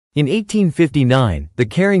In 1859, the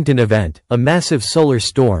Carrington event, a massive solar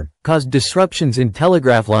storm, caused disruptions in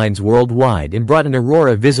telegraph lines worldwide and brought an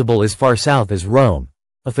aurora visible as far south as Rome,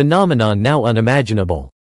 a phenomenon now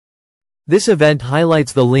unimaginable. This event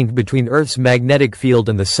highlights the link between Earth's magnetic field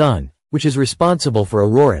and the Sun, which is responsible for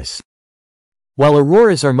auroras. While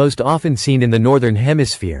auroras are most often seen in the northern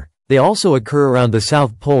hemisphere, they also occur around the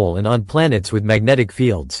South Pole and on planets with magnetic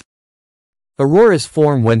fields. Auroras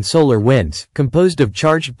form when solar winds, composed of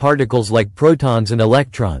charged particles like protons and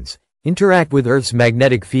electrons, interact with Earth's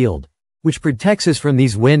magnetic field, which protects us from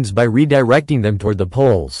these winds by redirecting them toward the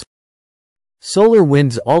poles. Solar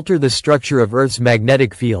winds alter the structure of Earth's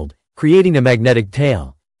magnetic field, creating a magnetic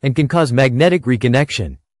tail, and can cause magnetic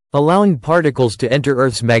reconnection, allowing particles to enter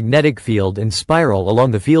Earth's magnetic field and spiral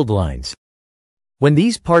along the field lines. When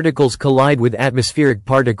these particles collide with atmospheric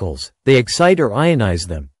particles, they excite or ionize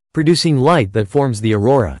them, producing light that forms the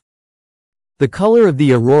aurora. The color of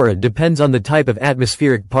the aurora depends on the type of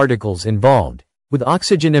atmospheric particles involved, with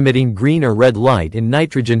oxygen emitting green or red light and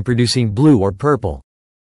nitrogen producing blue or purple.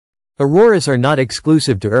 Auroras are not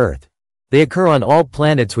exclusive to Earth. They occur on all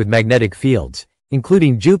planets with magnetic fields,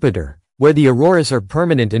 including Jupiter, where the auroras are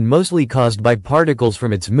permanent and mostly caused by particles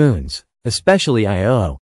from its moons, especially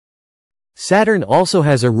Io. Saturn also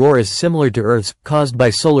has auroras similar to Earth's, caused by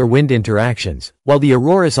solar wind interactions, while the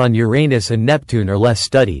auroras on Uranus and Neptune are less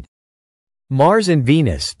studied. Mars and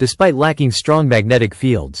Venus, despite lacking strong magnetic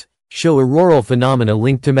fields, show auroral phenomena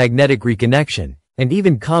linked to magnetic reconnection, and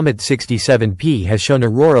even Comet 67P has shown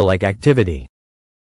aurora-like activity.